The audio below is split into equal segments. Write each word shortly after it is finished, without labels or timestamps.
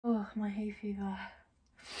my hay fever.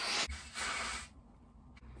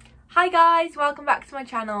 Hi guys, welcome back to my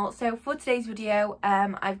channel. So for today's video,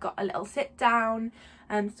 I've got a little sit down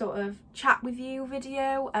and sort of chat with you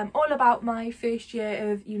video, all about my first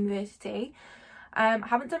year of university. I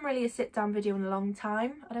haven't done really a sit down video in a long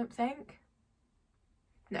time, I don't think.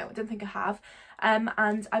 No, I don't think I have. And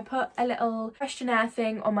I put a little questionnaire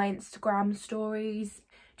thing on my Instagram stories,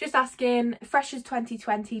 just asking, freshers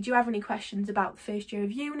 2020, do you have any questions about the first year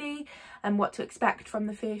of uni and what to expect from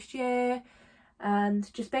the first year?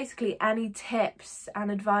 And just basically any tips and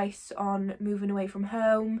advice on moving away from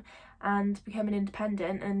home and becoming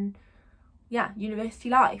independent and yeah, university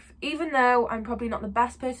life. Even though I'm probably not the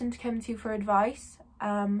best person to come to for advice,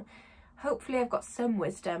 hopefully I've got some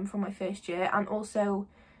wisdom from my first year, and also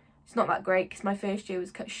it's not that great because my first year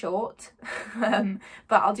was cut short. But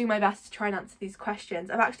I'll do my best to try and answer these questions.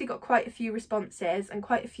 I've actually got quite a few responses and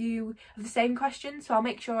quite a few of the same questions, so I'll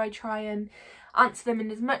make sure I try and answer them in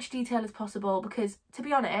as much detail as possible, because to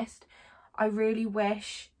be honest, I really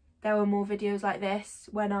wish there were more videos like this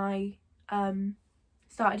when I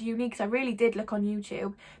started uni, because I really did look on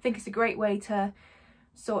YouTube. I think it's a great way to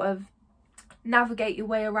sort of navigate your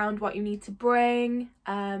way around what you need to bring,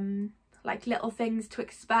 like little things to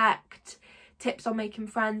expect, tips on making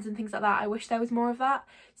friends and things like that. I wish there was more of that.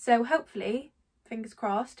 So hopefully, fingers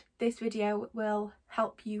crossed, this video will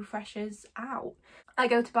help you freshers out. I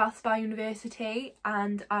go to Bath Spa University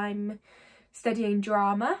and I'm studying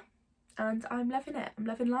drama and I'm loving it. I'm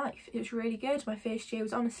loving life. It was really good. My first year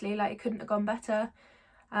was honestly like, it couldn't have gone better.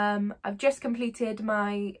 I've just completed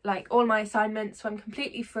my all my assignments, so I'm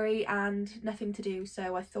completely free and nothing to do.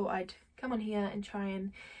 So I thought I'd come on here and try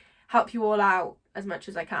and help you all out as much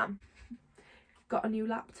as I can. Got a new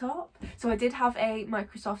laptop. So I did have a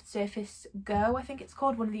Microsoft Surface Go, I think it's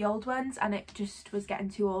called, one of the old ones, and it just was getting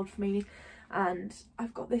too old for me. And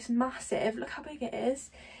I've got this massive, look how big it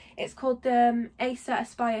is. It's called the Acer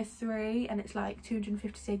Aspire 3 and it's like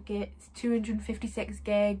 256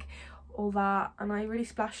 gig, all that, and I really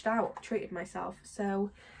splashed out, treated myself.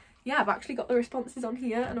 So yeah, I've actually got the responses on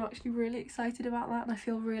here and I'm actually really excited about that, and I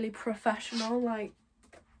feel really professional, like.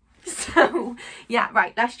 So yeah,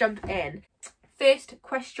 right, let's jump in. First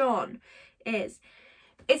question is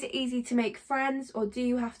it easy to make friends, or do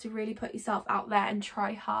you have to really put yourself out there and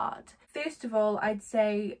try hard? First of all, I'd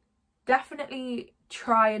say definitely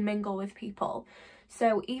try and mingle with people.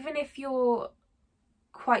 So even if you're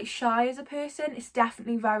quite shy as a person, it's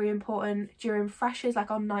definitely very important during freshers,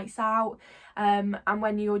 like on nights out, and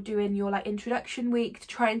when you're doing your like introduction week, to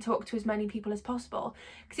try and talk to as many people as possible.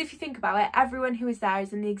 Because if you think about it, everyone who is there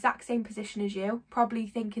is in the exact same position as you, probably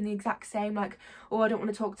thinking the exact same, like, oh, I don't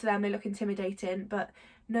want to talk to them, they look intimidating. But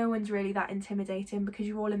no one's really that intimidating because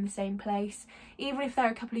you're all in the same place. Even if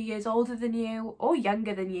they're a couple of years older than you or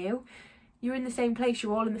younger than you, you're in the same place,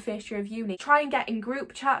 you're all in the first year of uni. Try and get in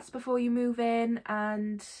group chats before you move in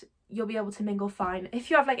and you'll be able to mingle fine. If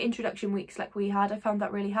you have like introduction weeks like we had, I found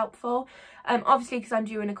that really helpful. Obviously because I'm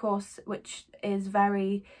doing a course which is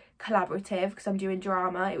very collaborative, because I'm doing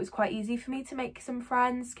drama, it was quite easy for me to make some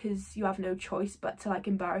friends because you have no choice but to like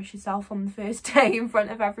embarrass yourself on the first day in front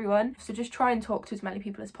of everyone. So just try and talk to as many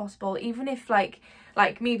people as possible. Even if like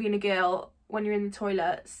me being a girl, when you're in the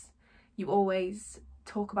toilets, you always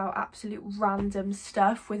talk about absolute random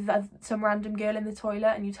stuff with some random girl in the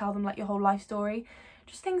toilet and you tell them like your whole life story.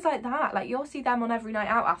 Just things like that. Like you'll see them on every night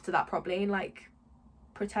out after that probably, and like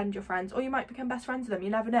pretend you're friends, or you might become best friends with them, you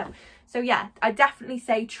never know. So yeah, I definitely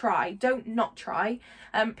say try, don't not try.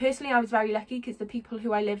 Personally I was very lucky because the people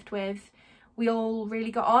who I lived with, we all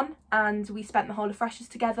really got on and we spent the whole of freshers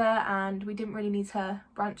together and we didn't really need to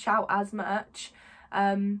branch out as much.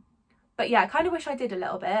 But yeah, I kind of wish I did a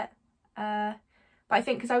little bit. But I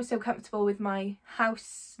think because I was so comfortable with my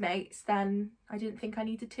housemates, then I didn't think I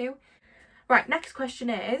needed to. Right, next question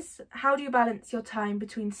is, how do you balance your time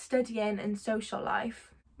between studying and social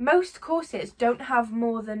life? Most courses don't have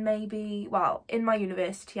more than maybe, well, in my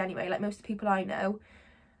university anyway, like most of the people I know,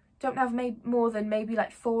 don't have more than maybe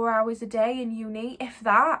like 4 hours a day in uni, if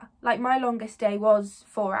that. Like my longest day was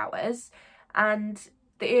 4 hours and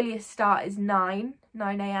the earliest start is 9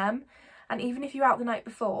 AM. And even if you're out the night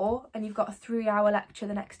before and you've got a 3-hour lecture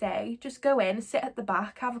the next day, just go in, sit at the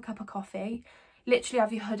back, have a cup of coffee, literally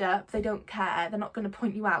have your hood up. They don't care. They're not going to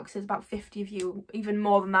point you out because there's about 50 of you, even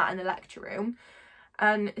more than that, in the lecture room.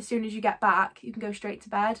 And as soon as you get back, you can go straight to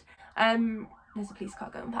bed. There's a police car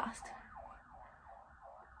going past.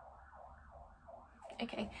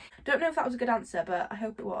 Okay. Don't know if that was a good answer, but I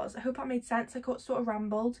hope it was. I hope that made sense. I sort of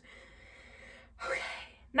rambled. Okay.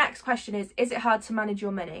 Next question is it hard to manage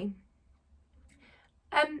your money?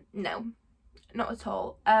 No. not at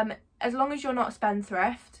all. As long as you're not a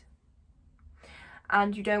spendthrift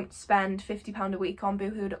and you don't spend £50 a week on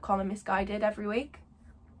boohoo.com and Misguided every week,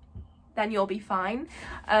 then you'll be fine.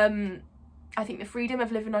 I think the freedom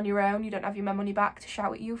of living on your own, you don't have your mum on your back to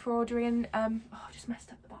shout at you for ordering. Oh, I just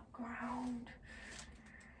messed up the background.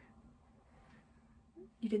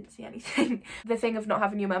 You didn't see anything. The thing of not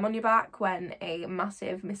having your mum on your back when a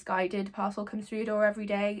massive Misguided parcel comes through your door every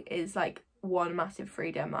day is like one massive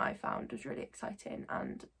freedom I found was really exciting,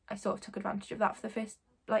 and I sort of took advantage of that for the first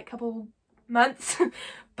like couple months.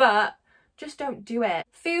 But just don't do it.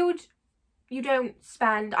 Food, you don't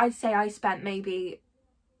spend, I'd say I spent maybe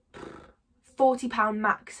 £40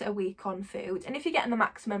 max a week on food, and if you're getting the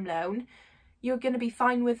maximum loan you're going to be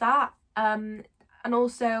fine with that, and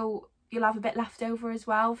also you'll have a bit left over as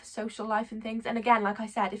well for social life and things. And again, like I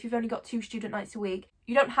said, if you've only got 2 student nights a week,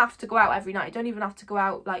 you don't have to go out every night. You don't even have to go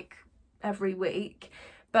out like every week,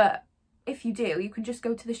 but if you do, you can just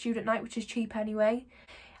go to the student night, which is cheap anyway.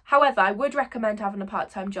 However, I would recommend having a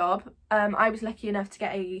part-time job. I was lucky enough to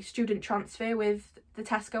get a student transfer with the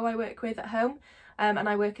Tesco I work with at home, and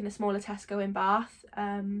I work in a smaller Tesco in Bath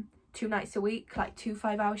 2 nights a week, like 2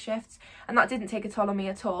 5-hour shifts, and that didn't take a toll on me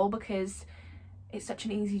at all because it's such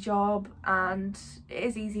an easy job and it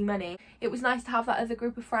is easy money. It was nice to have that other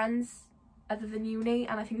group of friends other than uni,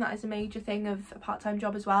 and I think that is a major thing of a part-time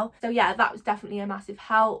job as well. So yeah, that was definitely a massive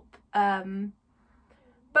help.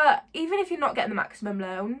 But even if you're not getting the maximum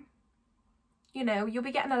loan, you know, you'll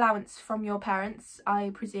be getting allowance from your parents,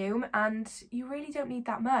 I presume, and you really don't need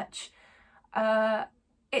that much.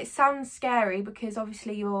 It sounds scary because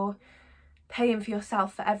obviously you're paying for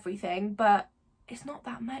yourself for everything, but it's not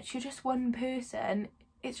that much. You're just one person.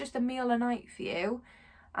 It's just a meal a night for you,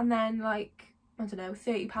 and then like, I don't know,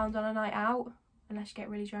 £30 on a night out, unless you get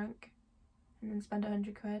really drunk, and then spend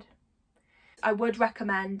 100 quid. I would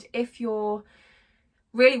recommend, if you're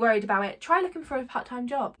really worried about it, try looking for a part-time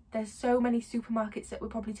job. There's so many supermarkets that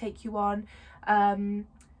would probably take you on,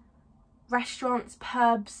 restaurants,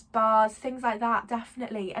 pubs, bars, things like that,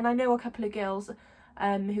 definitely. And I know a couple of girls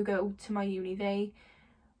who go to my uni, they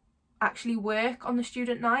actually work on the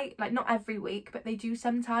student night, like not every week, but they do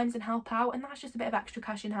sometimes and help out, and that's just a bit of extra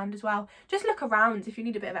cash in hand as well. Just look around if you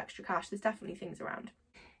need a bit of extra cash. There's definitely things around.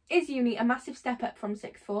 Is uni a massive step up from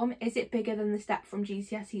sixth form? Is it bigger than the step from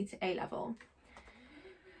GCSE to A level?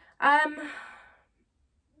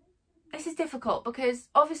 This is difficult because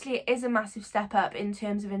obviously it is a massive step up in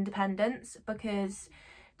terms of independence, because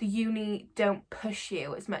the uni don't push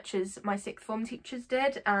you as much as my sixth form teachers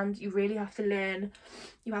did, and you really have to learn,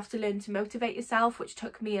 to motivate yourself, which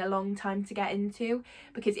took me a long time to get into,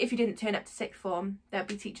 because if you didn't turn up to sixth form, there'd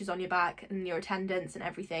be teachers on your back and your attendance and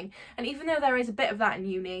everything. And even though there is a bit of that in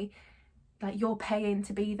uni, like, you're paying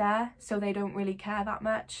to be there, so they don't really care that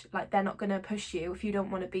much. Like, they're not going to push you if you don't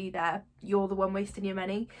want to be there. You're the one wasting your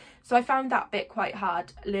money. So I found that bit quite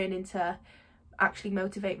hard, learning to actually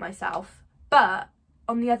motivate myself. But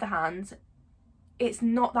on the other hand, it's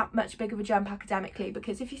not that much big of a jump academically,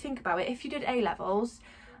 because if you think about it, if you did A levels,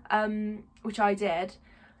 which I did,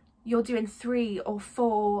 you're doing 3 or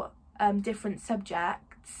 4 different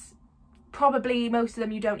subjects. Probably most of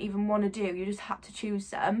them you don't even want to do, you just had to choose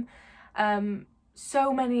some.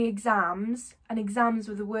 So many exams, and exams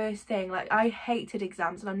were the worst thing. Like, I hated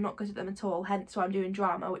exams and I'm not good at them at all, hence why I'm doing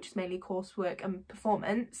drama, which is mainly coursework and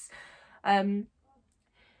performance. And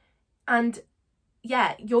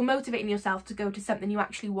yeah, you're motivating yourself to go to something you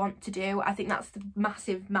actually want to do. I think that's the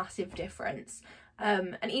massive difference.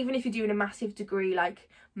 And even if you're doing a massive degree like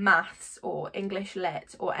maths or English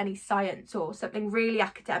lit or any science or something really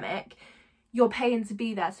academic, you're paying to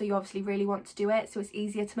be there, so you obviously really want to do it, so it's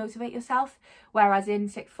easier to motivate yourself. Whereas in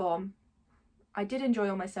sixth form, I did enjoy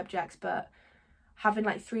all my subjects, but having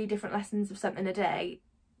like 3 different lessons of something a day,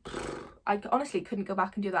 I honestly couldn't go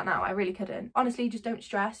back and do that now. I really couldn't. Honestly, just don't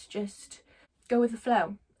stress, just go with the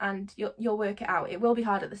flow and you'll work it out. It will be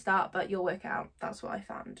hard at the start, but you'll work it out. That's what I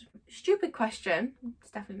found. Stupid question.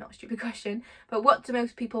 It's definitely not a stupid question, but what do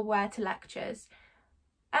most people wear to lectures?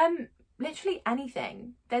 Literally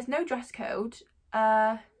anything. There's no dress code.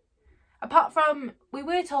 Apart from, we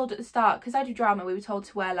were told at the start, because I do drama, we were told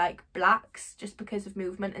to wear like blacks just because of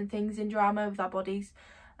movement and things in drama with our bodies.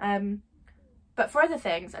 But for other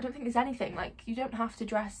things, I don't think there's anything. Like, you don't have to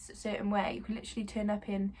dress a certain way. You can literally turn up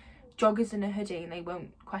in joggers and a hoodie and they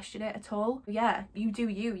won't question it at all. Yeah, you do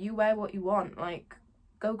you wear what you want, like,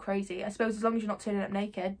 go crazy. I suppose as long as you're not turning up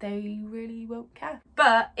naked, they really won't care.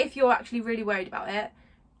 But if you're actually really worried about it,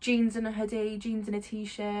 jeans and a hoodie, jeans and a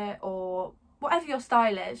t-shirt, or whatever your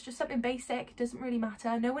style is, just something basic, it doesn't really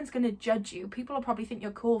matter. No one's going to judge you. People will probably think you're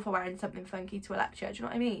cool for wearing something funky to a lecture, do you know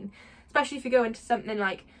what I mean? especially if you go into something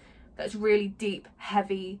like that's really deep,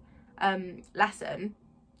 heavy lesson,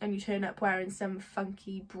 and you turn up wearing some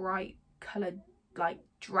funky, bright coloured like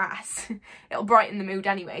dress. It'll brighten the mood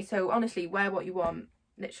anyway. So honestly, wear what you want.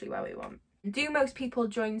 Literally wear what you want. Do most people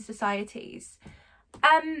join societies?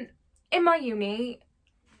 In my uni,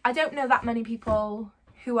 I don't know that many people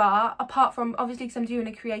who are, apart from obviously because I'm doing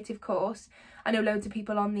a creative course. I know loads of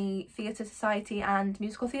people on the theatre society and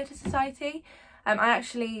musical theatre society. I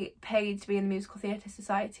actually paid to be in the musical theatre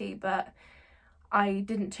society, but I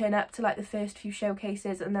didn't turn up to like the first few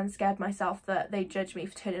showcases and then scared myself that they'd judge me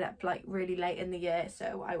for turning up like really late in the year,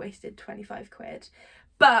 so I wasted 25 quid.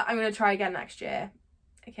 But I'm going to try again next year,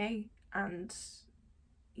 okay? And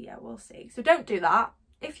yeah, we'll see. So don't do that.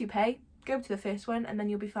 If you pay, go to the first one and then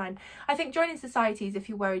you'll be fine. I think joining societies, if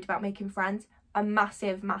you're worried about making friends, a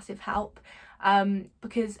massive help,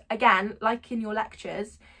 because again, like in your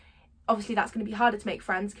lectures, obviously that's going to be harder to make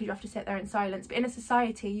friends because you have to sit there in silence, but in a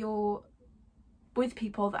society you're with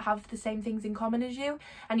people that have the same things in common as you,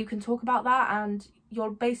 and you can talk about that, and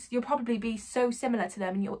you'll probably be so similar to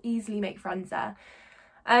them and you'll easily make friends there.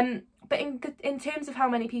 But in terms of how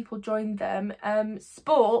many people join them,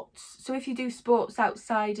 sports, so if you do sports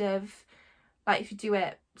outside of, like if you do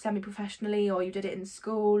it semi-professionally or you did it in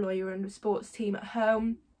school or you're in a sports team at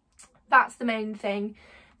home, that's the main thing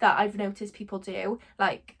that I've noticed people do.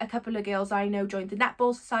 Like a couple of girls I know joined the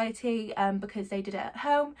netball society because they did it at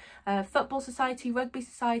home, football society, rugby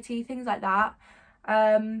society, things like that.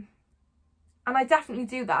 And I definitely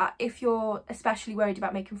do that if you're especially worried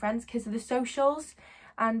about making friends, because of the socials,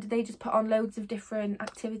 and they just put on loads of different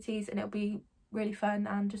activities and it'll be really fun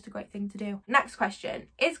and just a great thing to do. Next question,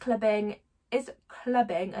 is clubbing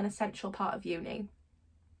an essential part of uni?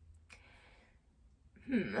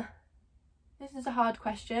 This is a hard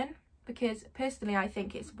question because personally I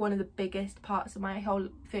think it's one of the biggest parts of my whole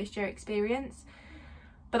first year experience,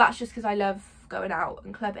 but that's just because I love going out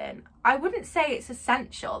and clubbing. I wouldn't say it's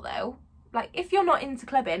essential though. Like if you're not into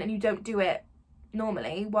clubbing and you don't do it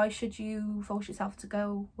normally, why should you force yourself to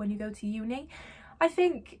go when you go to uni? I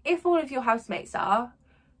think if all of your housemates are,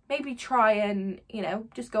 maybe try and, you know,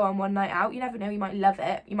 just go on one night out. You never know, you might love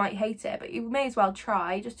it, you might hate it, but you may as well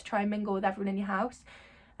try, just to try and mingle with everyone in your house.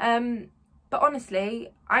 But honestly,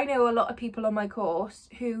 I know a lot of people on my course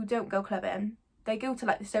who don't go clubbing. They go to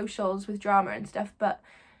like the socials with drama and stuff, but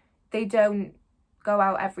they don't go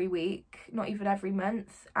out every week, not even every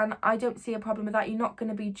month. And I don't see a problem with that. You're not going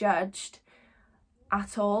to be judged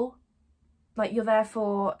at all. Like, you're there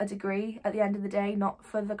for a degree at the end of the day, not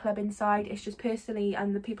for the clubbing side. It's just personally,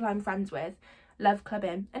 and the people I'm friends with love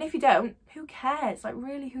clubbing. And if you don't, who cares? Like,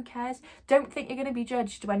 really, who cares? Don't think you're going to be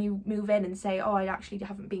judged when you move in and say, oh, I actually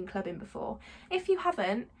haven't been clubbing before. If you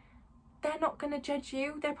haven't, they're not going to judge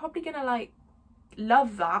you. They're probably going to like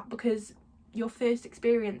love that because your first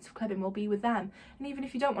experience of clubbing will be with them. And even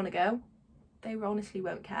if you don't want to go, they honestly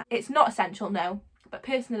won't care. It's not essential, no, but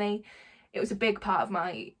personally it was a big part of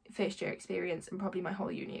my first year experience and probably my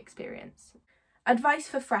whole uni experience. Advice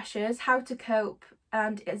for freshers, how to cope,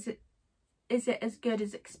 and is it as good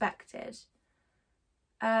as expected?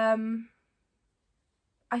 I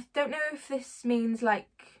don't know if this means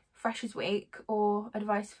like Freshers Week or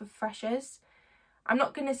advice for freshers. I'm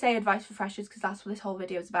not going to say advice for freshers because that's what this whole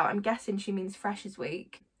video is about. I'm guessing she means Freshers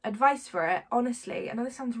Week. Advice for it, honestly, I know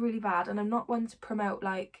this sounds really bad and I'm not one to promote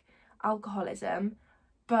like alcoholism,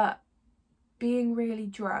 but being really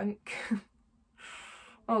drunk,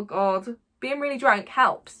 oh god, being really drunk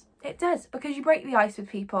helps. It does, because you break the ice with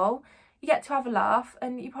people, you get to have a laugh,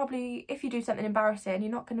 and you probably, if you do something embarrassing,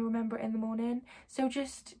 you're not going to remember it in the morning. So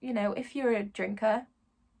just, you know, if you're a drinker,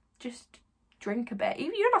 just drink a bit.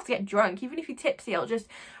 Even you don't have to get drunk. Even if you're tipsy, it'll just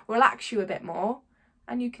relax you a bit more,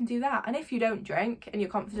 and you can do that. And if you don't drink and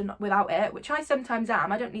you're confident without it, which I sometimes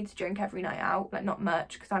am, I don't need to drink every night out, like not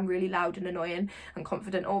much, because I'm really loud and annoying and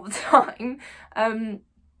confident all the time.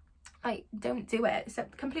 I don't do it. It's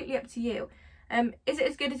completely up to you. Is it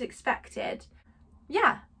as good as expected?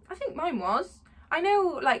 Yeah, I think mine was. I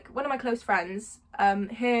know, like, one of my close friends,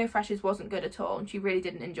 her freshers wasn't good at all and she really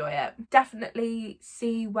didn't enjoy it. Definitely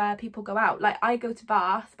see where people go out. Like, I go to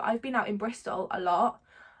Bath, but I've been out in Bristol a lot.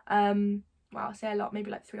 Well, I say a lot,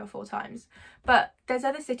 maybe like 3 or 4 times. But there's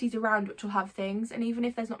other cities around which will have things, and even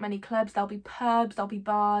if there's not many clubs, there'll be pubs, there'll be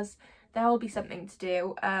bars, there'll be something to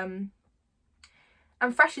do. And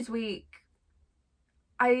Freshers Week,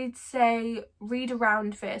 I'd say read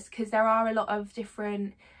around first, because there are a lot of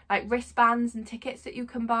different like wristbands and tickets that you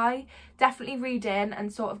can buy. Definitely read in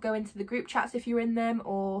and sort of go into the group chats if you're in them,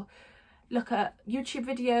 or look at YouTube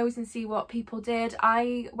videos and see what people did.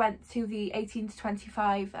 I went to the 18 to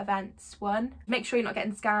 25 events one. Make sure you're not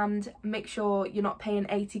getting scammed. Make sure you're not paying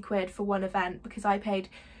 80 quid for one event, because I paid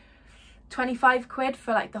 25 quid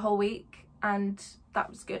for like the whole week, and that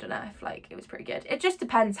was good enough. Like, it was pretty good. It just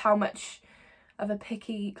depends how much of a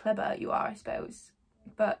picky clubber you are, I suppose.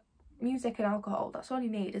 But music and alcohol, that's all you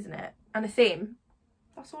need, isn't it? And a theme,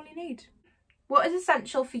 that's all you need. What is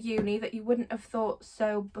essential for uni that you wouldn't have thought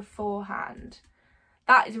so beforehand?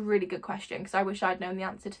 That is a really good question, because I wish I'd known the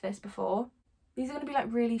answer to this before. These are going to be like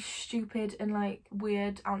really stupid and like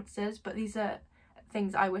weird answers, but these are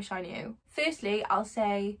things I wish I knew. Firstly, I'll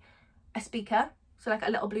say a speaker, so like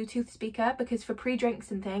a little Bluetooth speaker, because for pre-drinks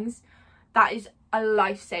and things, that is a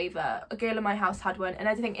lifesaver. A girl in my house had one, and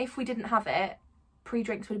I think if we didn't have it,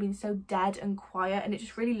 pre-drinks would have been so dead and quiet, and it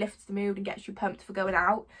just really lifts the mood and gets you pumped for going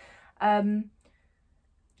out.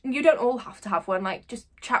 You don't all have to have one. Like, just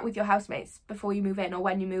chat with your housemates before you move in or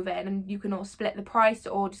when you move in, and you can all split the price,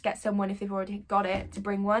 or just get someone, if they've already got it, to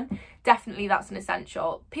bring one. Definitely that's an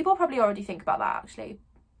essential. People probably already think about that actually,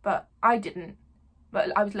 but I didn't.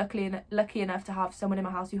 But I was lucky enough to have someone in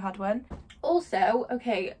my house who had one. Also,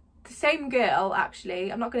 okay, the same girl,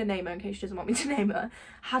 actually, I'm not going to name her in case she doesn't want me to name her,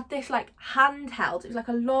 had this like handheld, it was like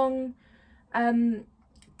a long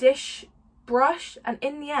dish brush, and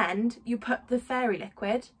in the end you put the fairy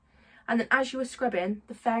liquid, and then as you were scrubbing,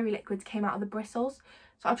 the fairy liquids came out of the bristles.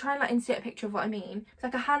 So I'll try and like insert a picture of what I mean. It's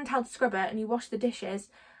like a handheld scrubber, and you wash the dishes,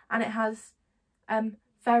 and it has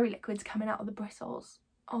fairy liquids coming out of the bristles.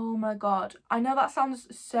 Oh my god, I know that sounds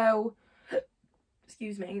so,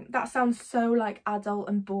 excuse me, that sounds so like adult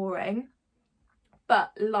and boring,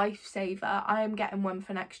 but lifesaver. I am getting one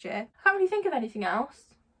for next year. I can't really think of anything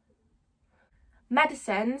else.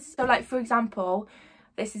 Medicines, so like for example,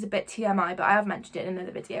 this is a bit TMI, but I have mentioned it in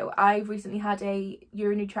another video. I've recently had a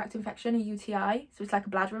urinary tract infection, a UTI, so it's like a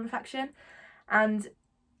bladder infection, and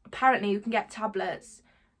apparently you can get tablets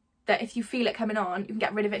that if you feel it coming on, you can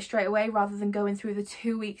get rid of it straight away, rather than going through the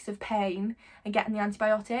 2 weeks of pain and getting the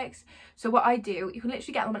antibiotics. So what I do, you can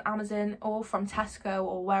literally get them on Amazon or from Tesco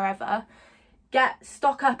or wherever.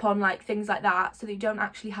 Stock up on like things like that, so that you don't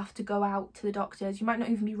actually have to go out to the doctors. You might not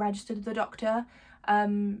even be registered with the doctor.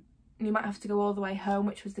 You might have to go all the way home,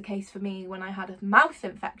 which was the case for me when I had a mouth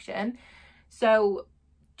infection. So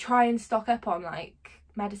try and stock up on like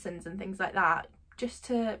medicines and things like that, just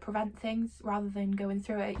to prevent things, rather than going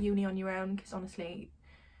through it at uni on your own, because honestly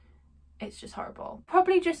it's just horrible.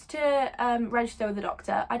 Probably just to register with the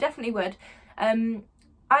doctor. I definitely would.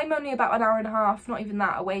 I'm only about an hour and a half, not even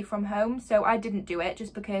that, away from home, so I didn't do it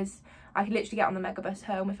just because I could literally get on the megabus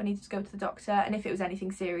home if I needed to go to the doctor, and if it was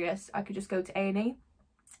anything serious I could just go to A&E.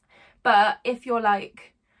 But if you're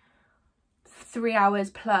like 3 hours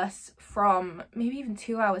plus from, maybe even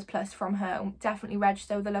 2 hours plus from home, definitely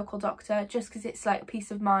register with the local doctor, just because it's like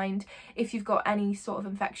peace of mind. If you've got any sort of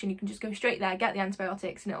infection, you can just go straight there, get the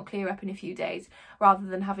antibiotics, and it'll clear up in a few days, rather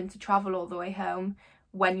than having to travel all the way home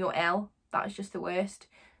when you're ill. That is just the worst.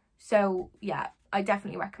 So yeah, I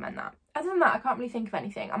definitely recommend that. Other than that, I can't really think of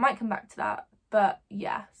anything. I might come back to that, but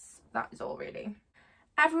yes, that is all really.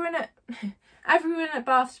 Everyone at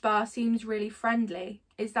Bath Spa seems really friendly.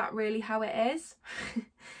 Is that really how it is?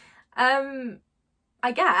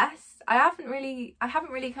 I guess I haven't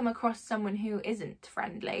really come across someone who isn't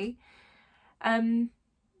friendly.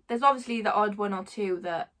 There's obviously the odd one or two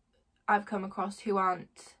that I've come across who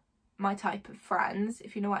aren't my type of friends,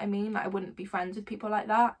 if you know what I mean. Like, I wouldn't be friends with people like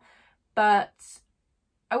that, but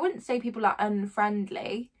I wouldn't say people are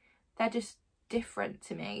unfriendly. They're just different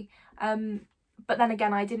to me. But then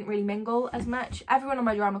again, I didn't really mingle as much. Everyone on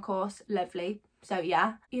my drama course, lovely. So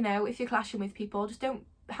yeah, you know, if you're clashing with people, just don't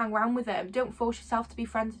hang around with them. Don't force yourself to be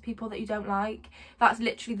friends with people that you don't like. That's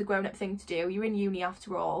literally the grown-up thing to do. You're in uni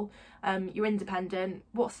after all. You're independent.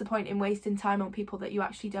 What's the point in wasting time on people that you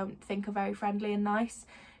actually don't think are very friendly and nice?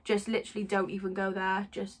 Just literally don't even go there.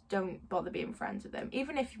 Just don't bother being friends with them.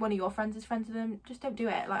 Even if one of your friends is friends with them, just don't do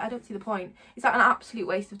it. Like, I don't see the point. It's like an absolute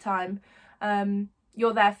waste of time.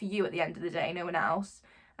 You're there for you at the end of the day, no one else.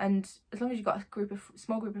 And as long as you've got a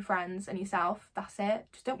small group of friends and yourself, that's it.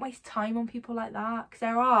 Just don't waste time on people like that, because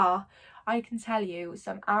there are, I can tell you,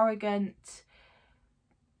 some arrogant,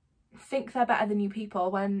 think they're better than you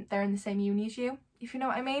people when they're in the same uni as you, if you know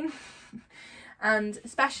what I mean. And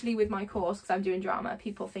especially with my course, because I'm doing drama,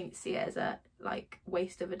 people see it as a like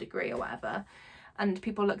waste of a degree or whatever, and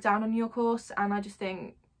people look down on your course. And I just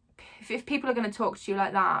think, if people are going to talk to you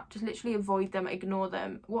like that, just literally avoid them, ignore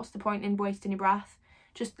them. What's the point in wasting your breath?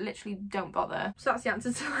 Just literally don't bother. So that's the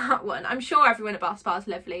answer to that one. I'm sure everyone at Bath Spa is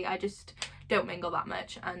lovely. I just don't mingle that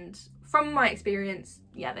much, and from my experience,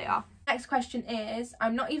 yeah, they are. Next question is,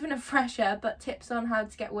 I'm not even a fresher, but tips on how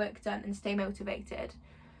to get work done and stay motivated.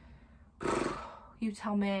 You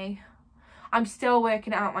tell me. I'm still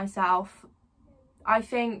working it out myself. I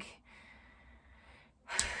think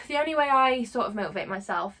the only way I sort of motivate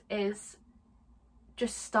myself is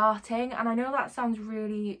just starting, and I know that sounds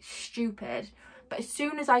really stupid, but as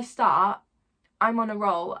soon as I start, I'm on a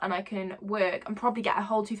roll and I can work and probably get a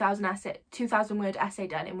whole 2,000 word essay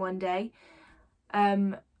done in one day.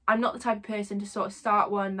 I'm not the type of person to sort of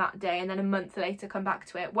start one that day and then a month later come back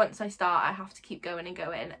to it. Once I start, I have to keep going and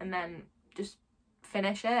going and then just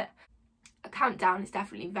finish it. A countdown is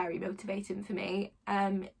definitely very motivating for me.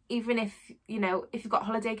 Even if, you know, if you've got a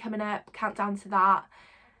holiday coming up, count down to that.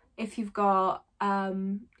 If you've got,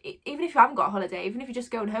 even if you haven't got a holiday, even if you're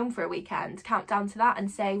just going home for a weekend, count down to that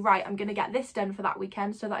and say, right, I'm going to get this done for that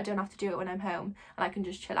weekend so that I don't have to do it when I'm home and I can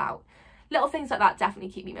just chill out. Little things like that definitely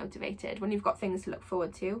keep me motivated when you've got things to look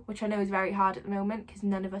forward to, which I know is very hard at the moment because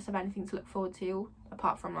none of us have anything to look forward to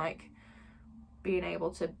apart from like being able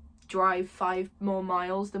to drive 5 more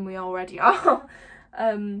miles than we already are.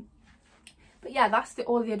 But yeah, that's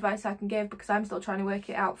all the advice I can give because I'm still trying to work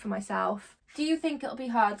it out for myself. Do you think it'll be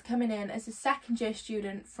hard coming in as a second year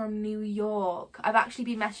student from New York? I've actually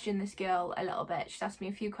been messaging this girl a little bit. She's asked me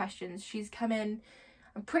a few questions. She's coming,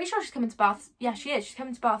 I'm pretty sure she's coming to Bath. Yeah, she is. She's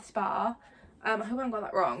coming to Bath Spa. I hope I haven't got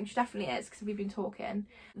that wrong. She definitely is because we've been talking.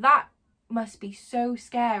 That must be so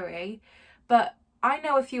scary. But I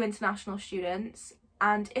know a few international students,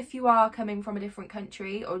 and if you are coming from a different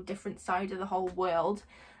country or a different side of the whole world,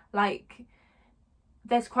 like,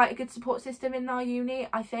 there's quite a good support system in our uni,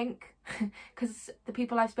 I think, because the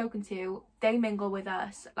people I've spoken to, they mingle with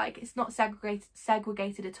us. Like, it's not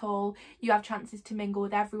segregated at all. You have chances to mingle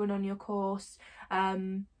with everyone on your course,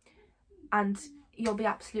 and you'll be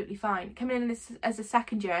absolutely fine. Coming in as a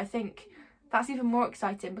second year, I think that's even more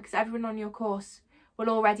exciting because everyone on your course will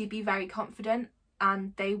already be very confident,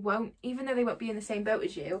 and they won't, even though they won't be in the same boat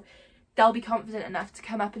as you, they'll be confident enough to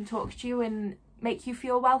come up and talk to you and make you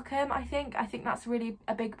feel welcome. I think that's really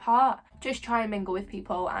a big part. Just try and mingle with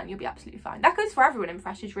people and you'll be absolutely fine. That goes for everyone in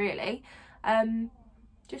freshers really.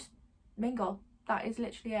 Just mingle. That is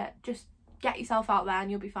literally it. Just get yourself out there and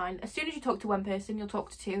you'll be fine. As soon as you talk to one person, you'll talk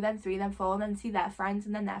to 2, then 3, then 4, and then see their friends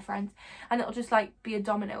and then their friends, and it'll just like be a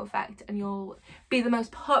domino effect and you'll be the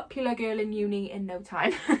most popular girl in uni in no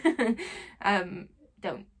time.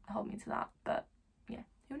 Don't hold me to that, but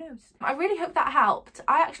who knows? I really hope that helped.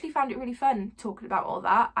 I actually found it really fun talking about all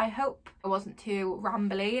that. I hope it wasn't too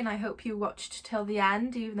rambly, and I hope you watched till the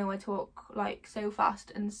end, even though I talk like so fast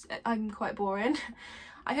and I'm quite boring.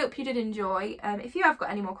 I hope you did enjoy. If you have got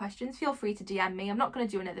any more questions, feel free to DM me. I'm not going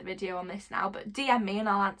to do another video on this now, but DM me and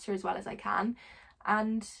I'll answer as well as I can.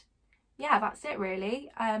 And yeah, that's it really.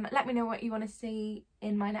 Let me know what you want to see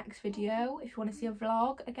in my next video. If you want to see a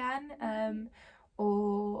vlog again,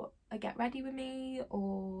 or a get ready with me,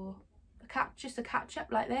 or just a catch up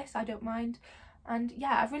like this, I don't mind. And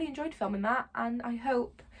yeah, I've really enjoyed filming that, and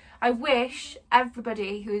I wish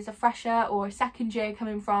everybody who is a fresher or a second year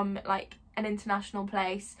coming from like an international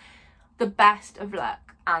place the best of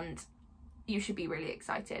luck, and you should be really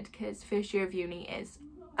excited because first year of uni is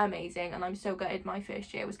amazing, and I'm so gutted my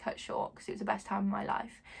first year was cut short because it was the best time of my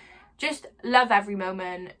life. Just love every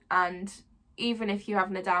moment, and even if you're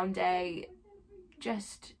having a down day,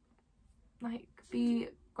 just like be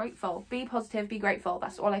grateful, be positive, be grateful.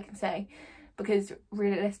 That's all I can say, because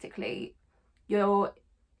realistically you're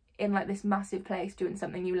in like this massive place doing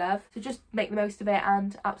something you love, so just make the most of it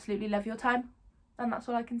and absolutely love your time, and that's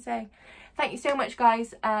all I can say. Thank you so much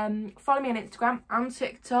guys. Follow me on Instagram and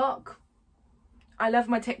TikTok. I love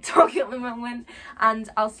my TikTok at the moment, and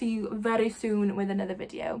I'll see you very soon with another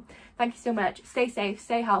video. Thank you so much. Stay safe,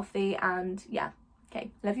 stay healthy, and yeah,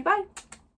 okay, love you, bye.